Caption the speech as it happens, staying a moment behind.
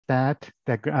start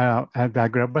the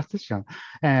global session.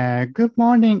 Good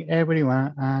morning,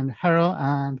 everyone, and hello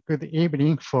and good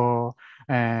evening for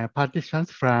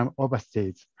participants from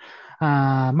overseas.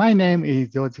 My name is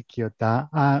Yoji Kiyota,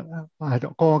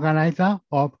 co-organizer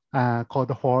of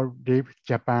Code for Live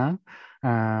Japan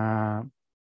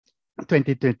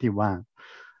 2021.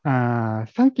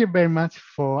 Thank you very much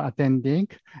for attending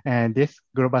this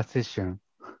global session.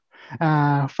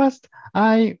 First,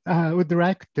 I would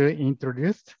like to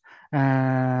introduce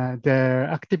the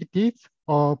activities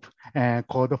of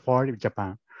Code for Live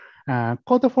Japan.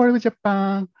 Code for Live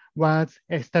Japan was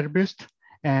established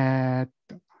in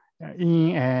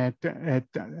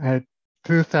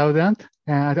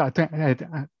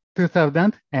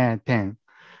 2010,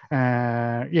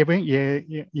 11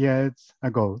 years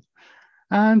ago.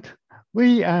 And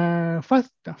we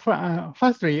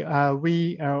firstly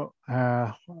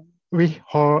we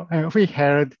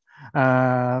held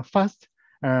first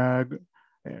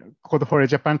Code for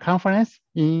Japan conference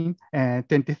in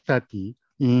 2030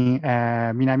 in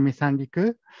Minami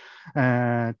Sanriku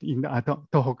in the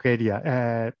Tohoku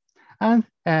area, and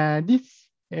this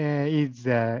is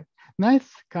a nice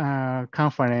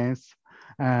conference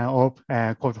of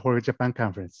Code for Japan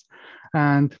conference,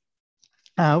 and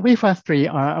we firstly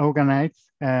organized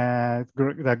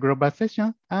the global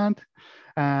session, and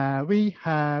we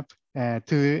have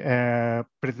two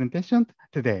presentations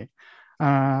today.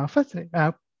 Firstly,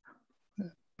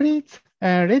 please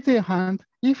raise your hand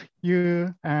if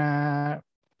you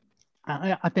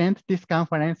attend this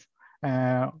conference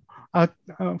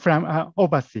from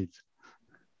overseas.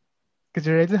 Could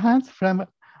you raise your hands from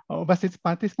overseas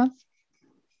participants?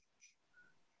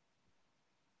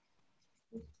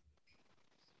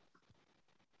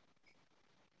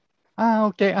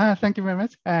 Okay, thank you very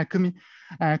much.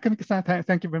 Kumiko-san,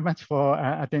 thank you very much for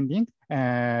attending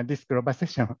this global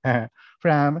session.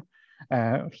 From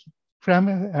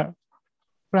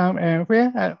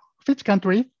where? Which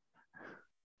country?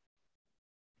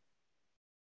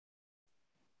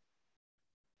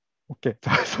 Okay,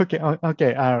 okay,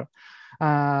 okay.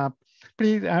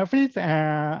 Please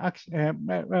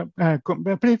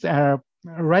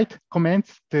write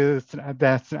comments to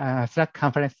the Slack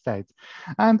conference site.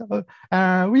 And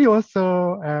we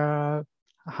also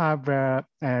have a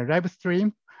live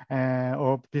stream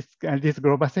of this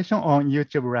global session on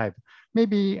YouTube Live.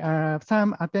 Maybe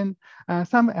some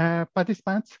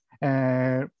participants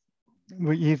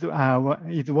is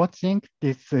watching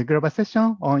this global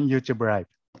session on YouTube Live.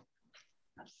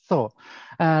 So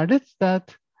let's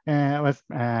start with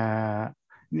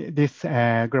this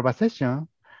global session.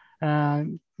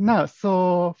 Now,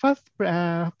 so first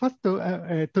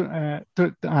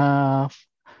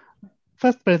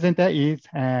presenter is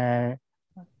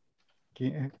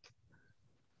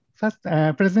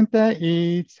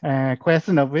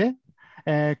Koyasu Nobue.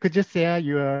 Could you share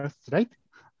your slide?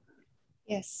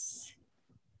 Yes.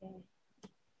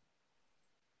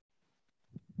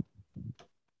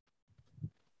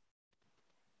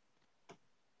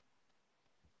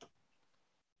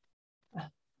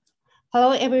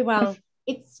 Hello, everyone.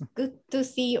 It's good to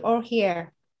see you all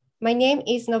here. My name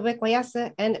is Nobue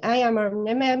Koyasu, and I am a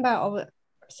member of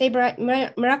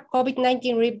SaveMLAK's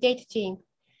COVID-19 Live Data team.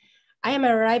 I am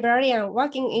a librarian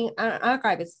working in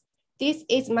archives. This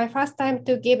is my first time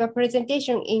to give a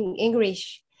presentation in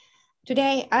English.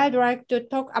 Today, I'd like to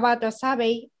talk about a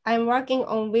survey I'm working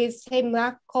on with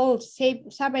SaveMLAK called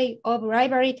Survey of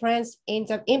Library Trends in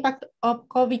the Impact of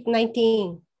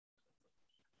COVID-19.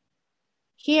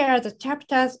 Here are the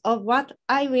chapters of what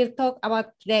I will talk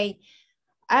about today.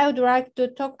 I would like to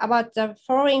talk about the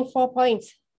following 4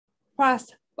 points.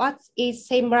 First, what is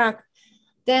SaveMLAK?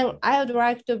 Then I would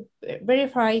like to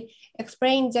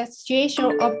explain the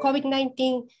situation of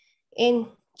COVID-19 in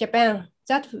Japan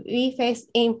that we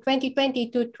faced in 2020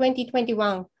 to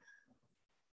 2021.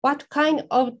 What kind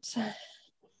of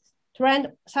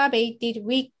trend survey did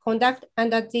we conduct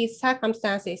under these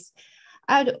circumstances?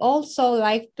 I'd also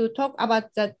like to talk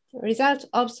about the results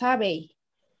of survey.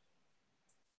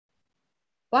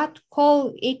 We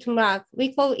call it MLAK,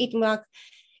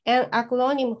 an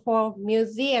acronym for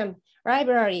Museum,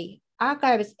 Library,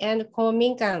 Archives, and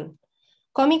Kominkan.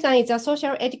 Kominkan is a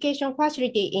social education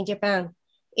facility in Japan.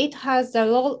 It has the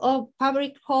role of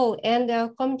public hall and a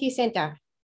community center.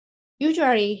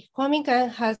 Usually, Kominkan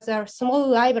has a small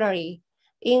library.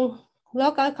 In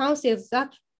local councils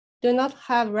that do not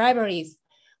have libraries,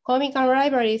 Kominkan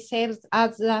Library serves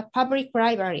as a public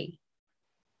library.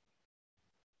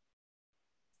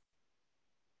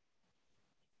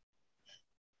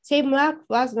 SaveMLAK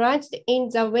was launched in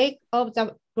the wake of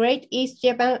the Great East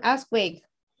Japan earthquake.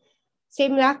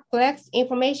 SaveMLAK collects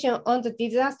information on the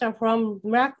disaster from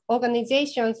MLAK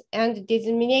organizations and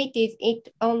disseminates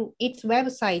it on its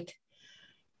website.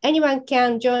 Anyone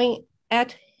can join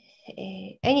at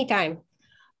any time.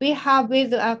 We have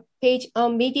built a page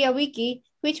on MediaWiki,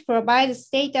 which provides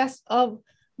status of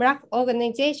MLAK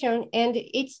organization and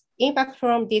its impact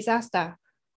from disaster.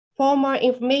 For more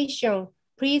information,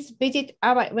 please visit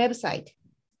our website.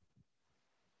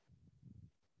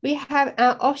 We have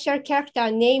an official character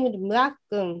named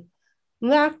MLAK-kun.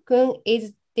 MLAK-kun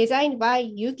is designed by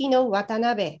Yukino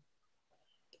Watanabe.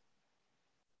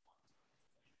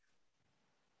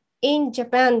 In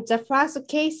Japan, the first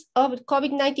case of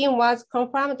COVID-19 was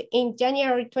confirmed in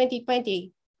January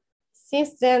 2020.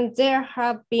 Since then, there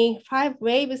have been 5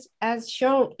 waves as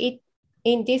shown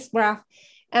in this graph,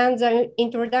 and the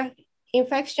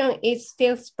infection is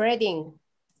still spreading.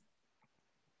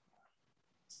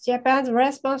 Japan's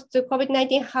response to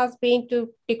COVID-19 has been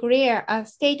to declare a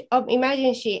state of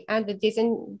emergency and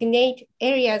designate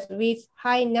areas with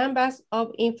high numbers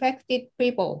of infected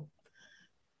people.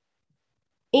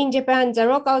 In Japan, the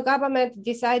local government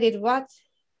decided what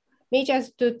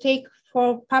measures to take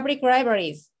for public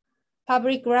libraries.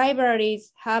 Public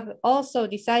libraries have also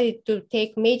decided to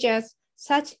take measures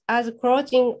such as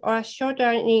closing or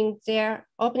shortening their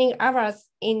opening hours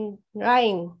in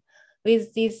line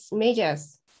with these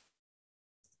measures.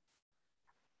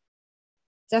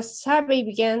 The survey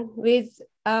began with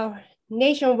a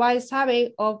nationwide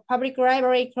survey of public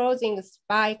library closings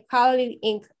by Carlyle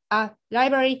Inc., a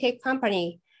library tech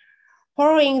company.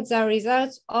 Following the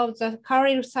results of the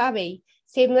Carlyle survey,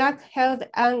 SaveMLAK held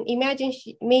an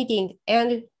emergency meeting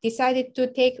and decided to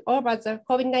take over the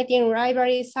COVID-19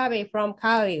 library survey from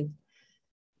Carlyle.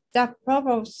 The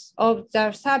purpose of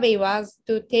the survey was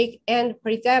to take and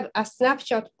preserve a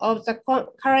snapshot of the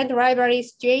current library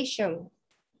situation.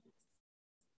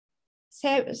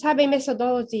 Survey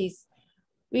methodologies.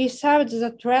 We served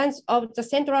the trends of the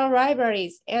central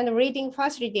libraries and reading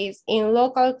facilities in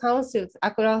local councils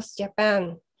across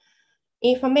Japan.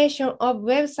 Information of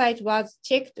website was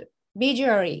checked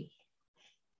visually.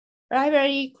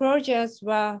 Library closures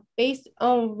were based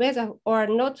on whether or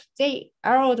not they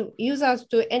allowed users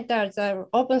to enter the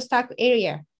OpenStack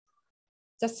area.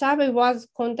 The survey was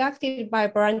conducted by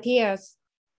volunteers.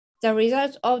 The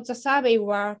results of the survey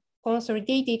were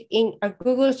consolidated in a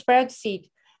Google spreadsheet.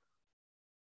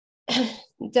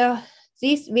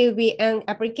 This will be an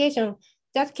application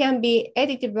that can be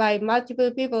edited by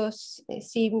multiple people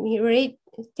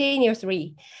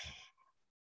simultaneously.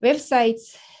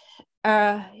 Websites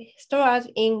are stored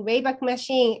in Wayback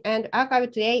Machine and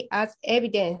archived today as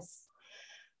evidence.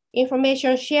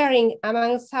 Information sharing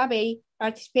among survey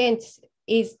participants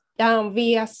is done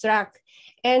via Slack,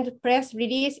 and press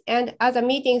release and other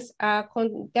meetings are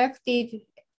conducted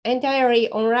entirely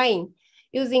online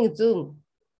using Zoom.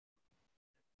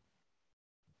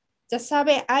 The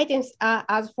survey items are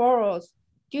as follows.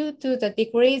 Due to the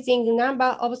decreasing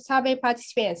number of survey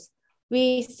participants,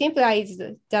 we simplified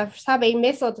the survey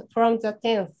method from the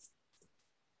 10th.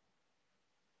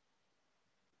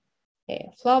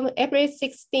 From April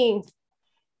 16th,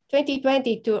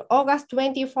 2020 to August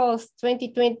 24th,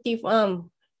 2021,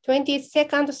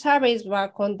 22nd surveys were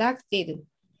conducted.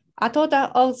 A total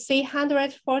of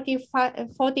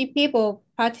 340 people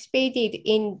participated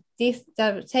in this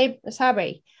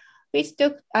survey, which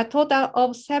took a total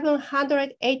of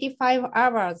 785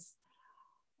 hours,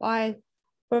 while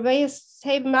previous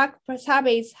SaveMLAK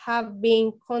surveys have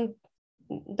been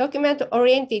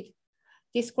document-oriented,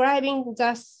 describing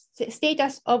the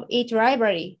status of each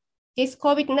library. This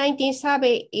COVID-19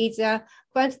 survey is a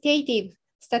quantitative,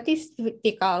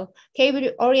 statistical,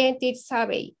 table-oriented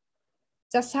survey.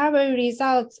 The survey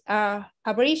results are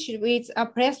published with a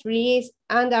press release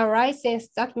and a license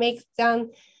that makes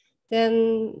them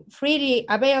freely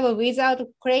available without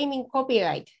claiming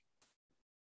copyright.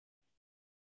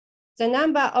 The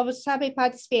number of survey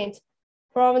participants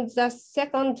from the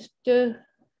second to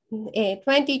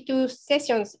 22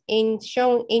 sessions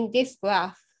shown in this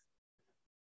graph.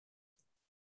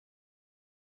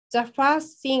 The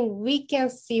first thing we can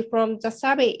see from the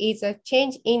survey is a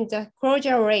change in the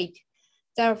closure rate.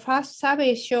 The first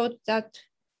survey showed that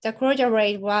the closure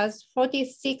rate was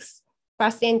 46%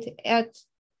 at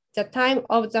the time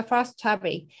of the first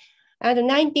survey, and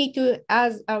 92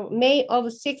 as of May of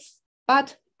 6th,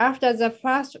 but after the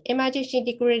first emergency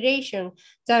declaration,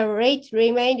 the rate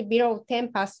remained below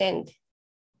 10%.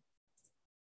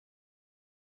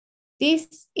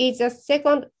 This is the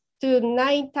second to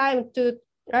 9 time to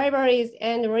libraries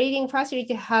and reading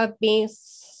facilities have been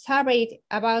surveyed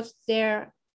about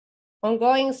their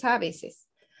ongoing services.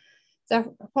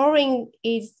 The following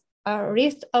is a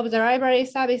list of the library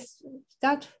services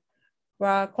that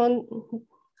were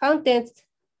counted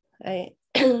in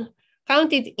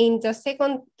the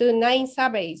 2nd to 9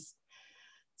 surveys.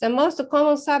 The most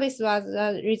common service was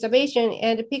the reservation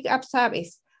and pickup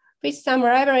service, which some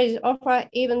libraries offer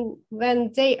even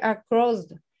when they are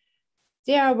closed.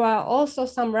 There were also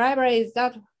some libraries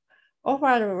that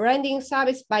offered lending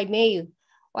service by mail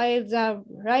while the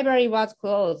library was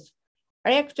closed.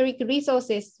 Electric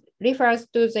resources refers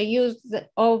to the use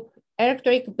of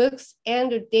electric books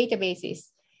and databases.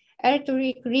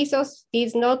 Electric resource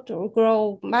did not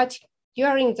grow much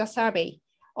during the survey,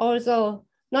 although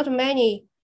not many.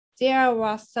 There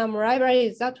were some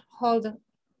libraries that hold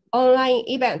online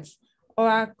events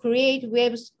or create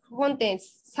web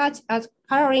contents such as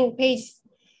coloring pages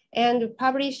and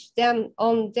publish them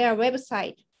on their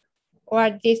website or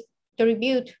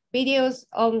distribute videos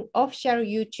on official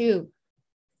YouTube.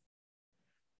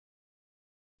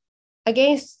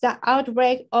 Against the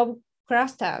outbreak of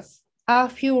clusters, a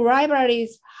few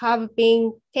libraries have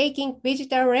been taking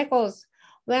visitor records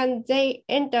when they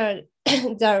enter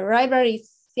the library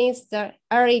since the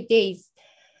early days.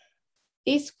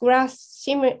 This graph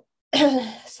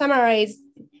summarizes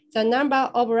the number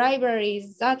of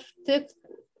libraries that took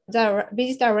the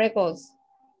visitor records.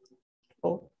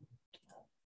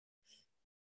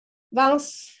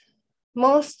 Once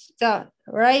most the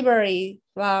libraries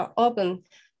were open,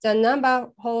 the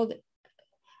number hovered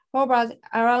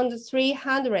around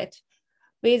 300,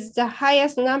 with the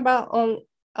highest number on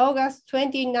August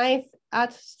 29th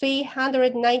at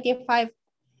 395.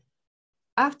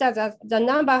 After that, the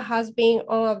number has been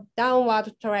on a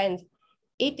downward trend.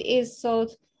 It is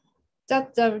thought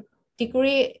that the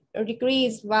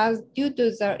decrease was due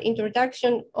to the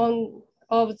introduction of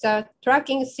the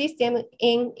tracking system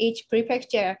in each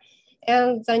prefecture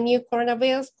and the new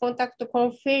coronavirus contact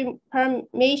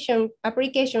confirmation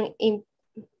application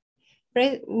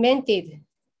implemented.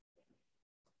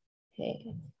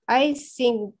 I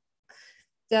think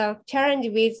the challenge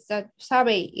with the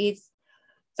survey is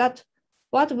that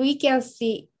what we can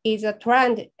see is a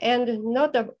trend and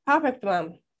not a perfect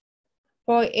one.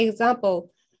 For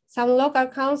example, some local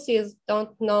councils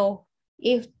don't know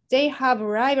if they have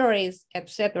libraries,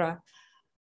 etc.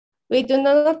 We do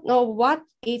not know what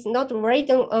is not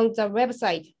written on the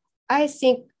website. I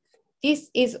think this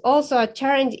is also a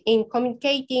challenge in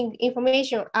communicating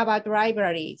information about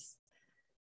libraries.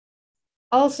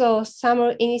 Also, some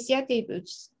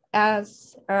initiatives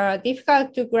are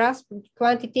difficult to grasp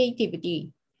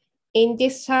quantitatively. In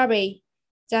this survey,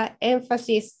 the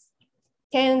emphasis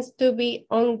tends to be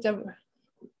on the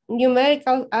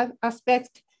numerical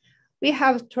aspect. We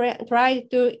have tried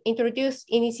to introduce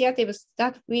initiatives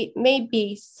that may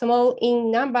be small in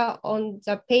number on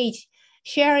the page,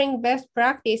 sharing best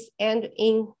practice and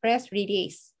in press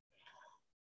release.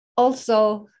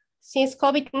 Also, since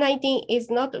COVID-19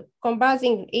 is not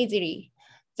conversing easily,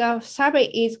 the survey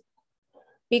is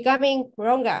becoming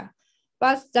longer,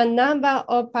 but the number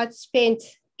of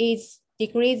participants is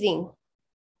decreasing.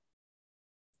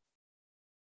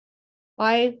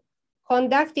 While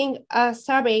conducting a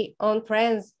survey on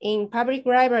trends in public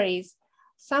libraries,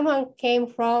 someone came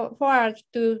forward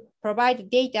to provide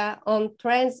data on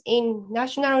trends in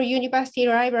national university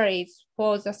libraries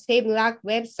for the SaveMLAK's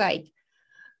website.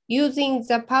 Using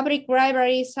the public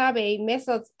library survey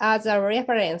methods as a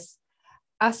reference,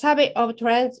 a survey of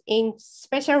trends in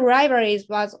special libraries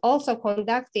was also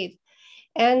conducted,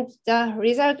 and the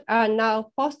results are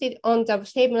now posted on the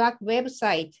SaveMLAK's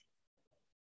website.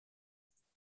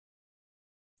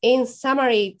 In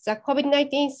summary, the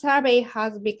COVID-19 survey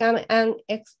has become an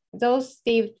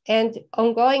exhaustive and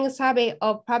ongoing survey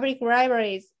of public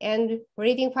libraries and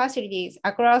reading facilities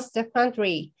across the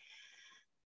country.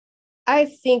 I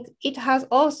think it has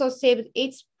also served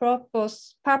its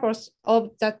purpose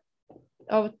of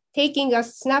taking a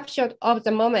snapshot of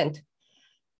the moment.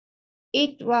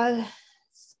 It was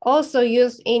also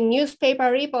used in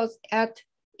newspaper reports as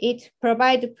it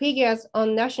provided figures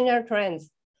on national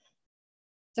trends.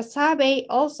 The survey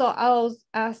also allows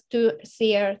us to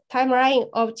see a timeline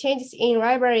of changes in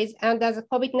libraries under the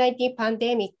COVID-19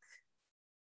 pandemic.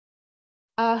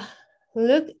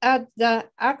 Look at the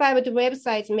archived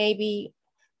websites may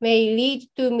lead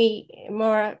to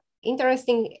more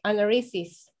interesting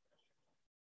analysis.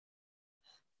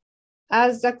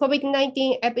 As the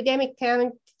COVID-19 epidemic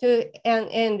came to an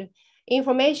end,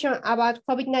 information about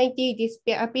COVID-19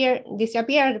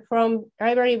 disappeared from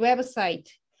library website.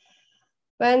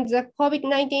 When the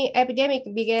COVID-19 epidemic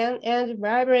began and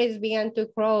libraries began to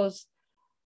close,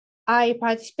 I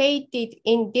participated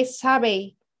in this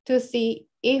survey to see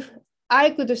if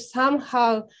I could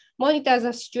somehow monitor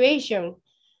the situation.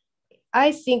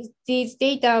 I think these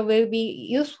data will be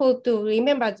useful to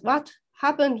remember what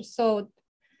happened so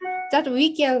that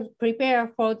we can prepare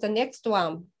for the next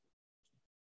one.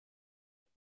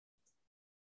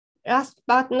 Last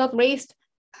but not least,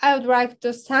 I would like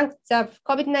to thank the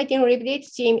COVID-19 related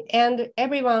team and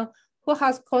everyone who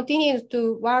has continued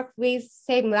to work with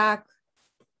SaveMLAK.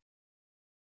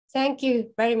 Thank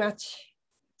you very much.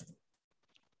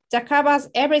 That covers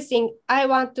everything I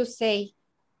want to say.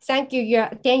 Thank you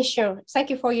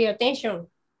for your attention.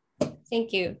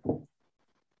 Thank you.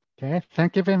 Okay,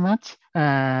 thank you very much,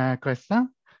 Koyasu-san.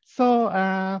 So,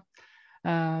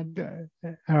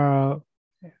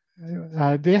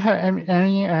 do you have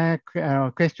any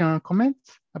question or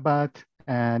comments about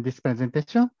this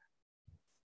presentation?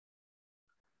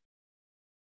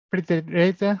 Please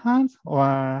raise your hands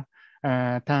or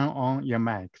turn on your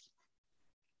mics.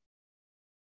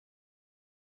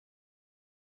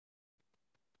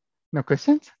 No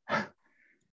questions?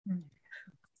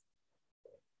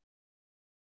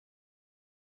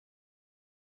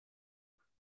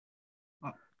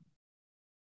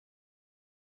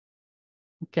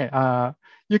 Okay,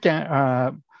 you can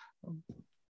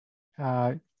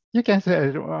ask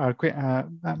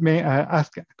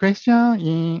a question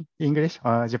in English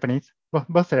or Japanese.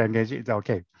 Both languages is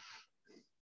okay.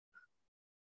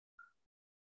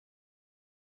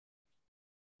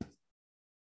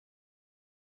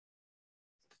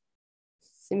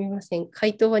 すみません。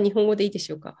回答は日本語でいいで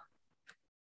しょうか。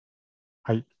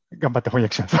はい、頑張って翻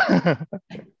訳します。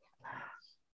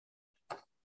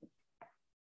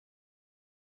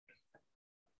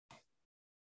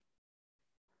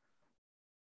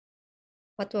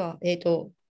あとは、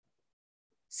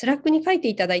スラックに書いて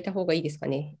いただいた方がいいですか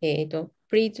ね。Please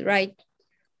write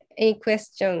any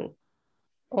question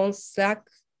on Slack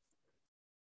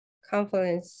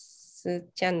conference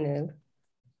channel.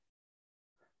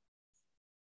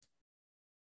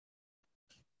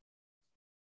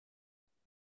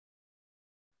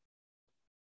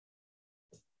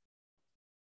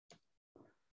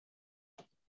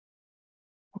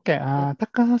 Okay,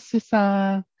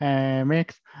 Takahashi-san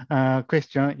makes a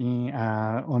question in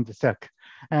on the Slack.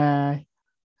 Her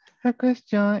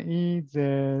question is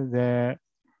let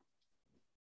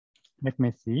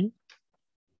me see.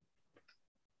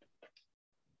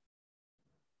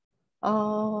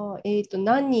 何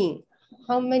人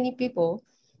 ?How many people?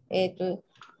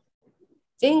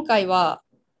 前回は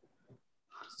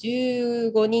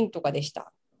15人とかでし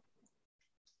た。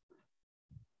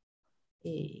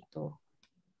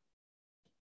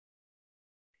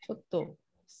ちょっと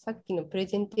さっきのプレ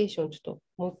ゼンテーションちょっと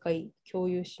もう一回共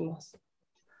有します。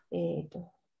How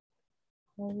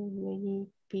many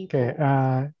people? Okay,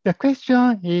 the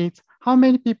question is, how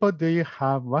many people do you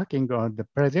have working on the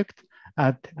project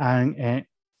at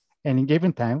any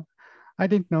given time? I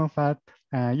didn't know that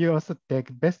you also take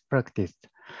best practice.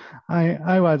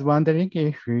 I was wondering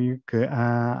if you could,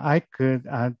 I could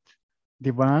add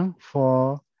the one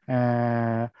for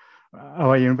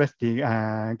our university,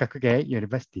 学芸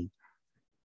University.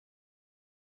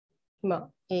 今、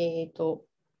15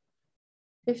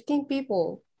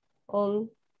 people on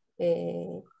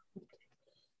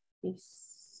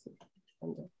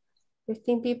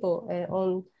 15 people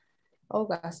on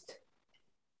August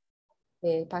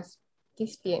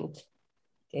participant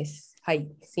です。は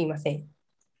い、すいません。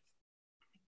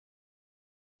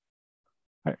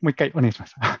はい、もう一回お願いしま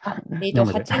す。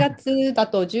8月だ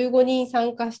と15人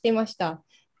参加してました。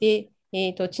で、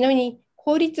ちなみに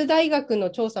公立大学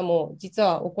の調査も実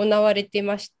は行われて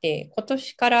まして、今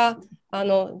年から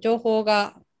情報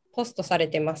がポストされ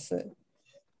てます。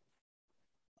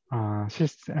She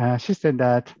said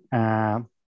that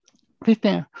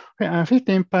 15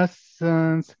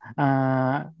 persons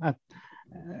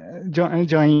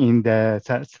join in the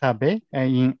survey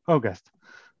in August.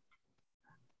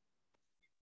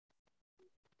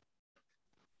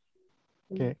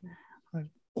 Okay.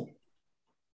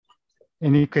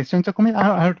 Any questions or comments?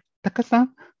 Taka-san,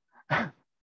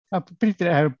 please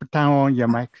turn on your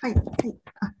mic.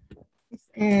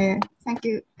 Thank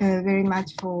you very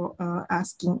much for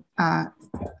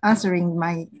answering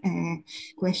my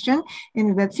question.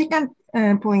 And the second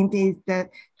point is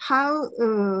that how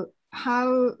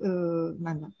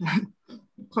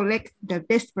collect the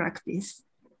best practice.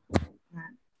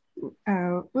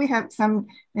 We have some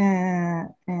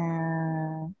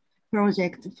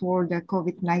project for the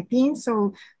COVID-19,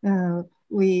 so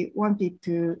we wanted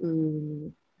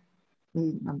to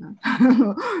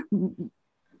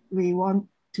we want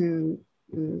to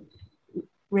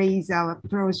raise our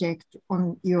project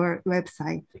on your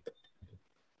website.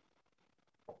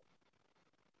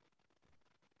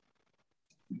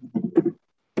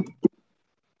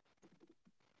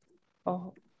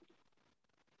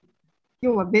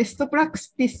 要はベストプラク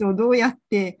ティスをどうやっ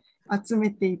て集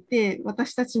めていて、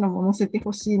私たちのも載せて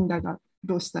ほしいんだが、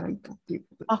どうしたらいいかっていう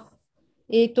こと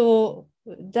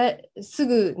です。す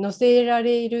ぐ載せら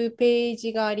れるペー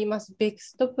ジがあります。ベ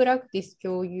ストプラクティス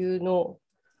共有の、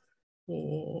ペ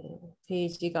ー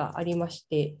ジがありまし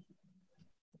て、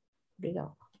これ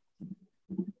だ。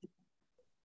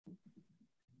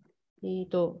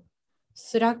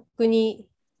スラックに、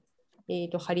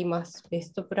貼ります。ベ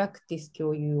ストプラクティス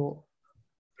共有を。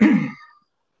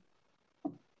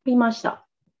見ました。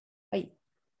はい。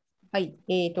はい。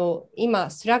今、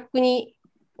スラックに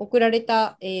送られ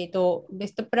た、ベ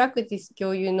ストプラクティス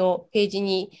共有のページ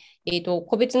に、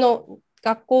個別の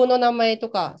学校の名前と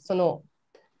か、その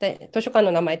図書館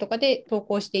の名前とかで投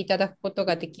稿していただくこと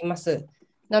ができます。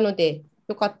なので、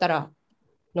よかったら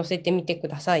載せてみてく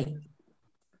ださい。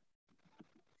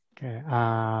Okay.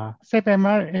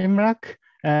 SaveMLAK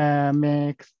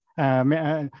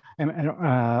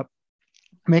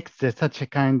makes such a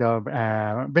kind of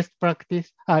best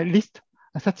practice list,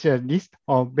 such a list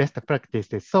of best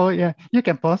practices. So yeah, you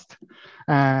can post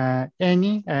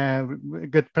any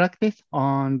good practice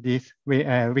on these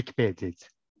wiki pages.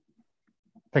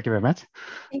 Thank you very much.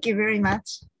 Thank you very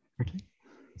much. Okay.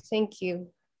 Thank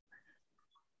you.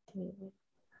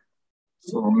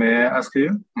 So may I ask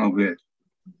you, Nobue?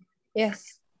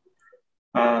 Yes.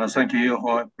 Thank you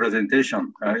for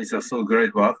presentation. It's a so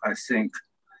great work, I think.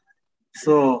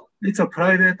 So it's a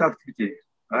private activity,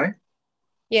 right?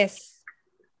 Yes.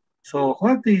 So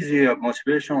what is your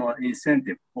motivation or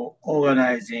incentive for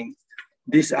organizing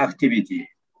this activity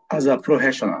as a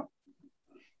professional?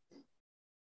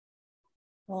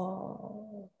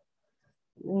 ご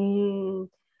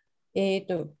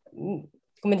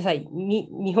めんなさい。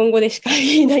日本語でしか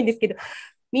言えないんですけど、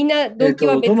みんな動機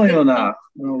は別どのようなは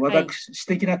い私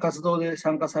的な活動で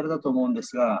参加されたと思うんで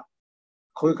すが、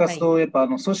こういう活動をやっぱ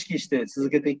組織して続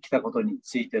けてきたことに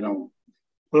ついての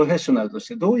プロフェッショナルとし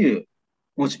てどういう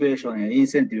モチベーションやイン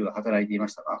センティブが働いていま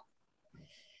したか？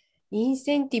イン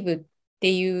センティブっ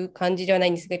ていう感じではな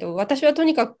いんですけど、私はと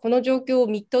にかくこの状況を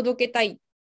見届けたい。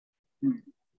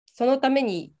そのため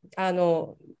に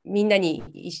みんなに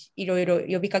いろいろ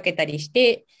呼びかけたりし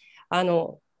て、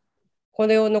こ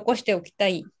れを残しておきた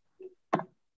い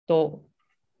と、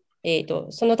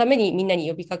そのためにみんなに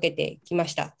呼びかけてきま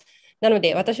した。なの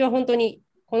で、私は本当に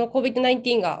この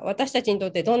COVID-19 が私たちにと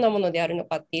ってどんなものであるの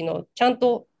かっていうのをちゃん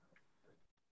と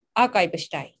アーカイブし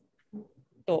たい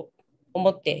と思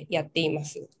ってやっていま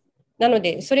す。なの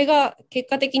で、それが結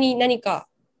果的に何か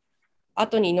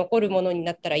後に残るものに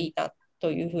なったらいいな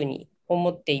というふうに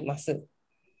思っています。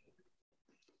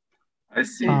I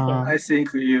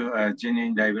think you are a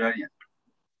genuine librarian.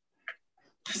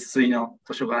 生粋の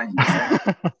図書館員ですね。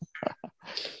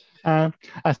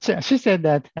she said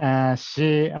that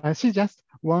she just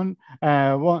want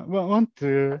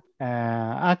to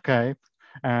archive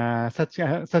such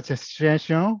a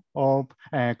situation of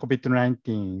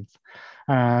COVID-19.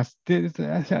 She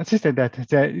said that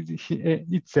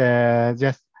it's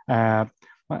just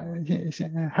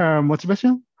her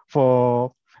motivation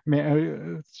for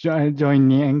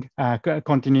joining,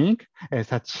 continuing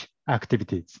such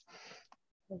activities.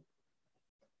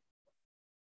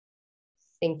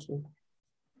 Thank you.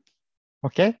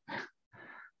 Okay.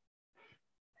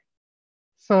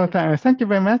 So thank you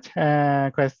very much,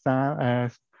 Chris.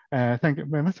 Thank you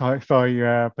very much for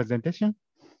your presentation.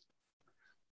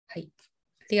 はい。あ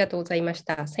りがとうございまし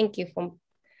た。Thank you for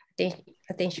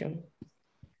attention.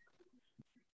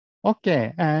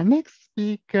 Okay. Next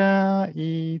speaker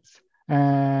is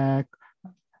Mr.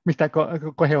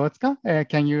 Koyasu.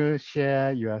 Can you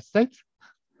share your slides?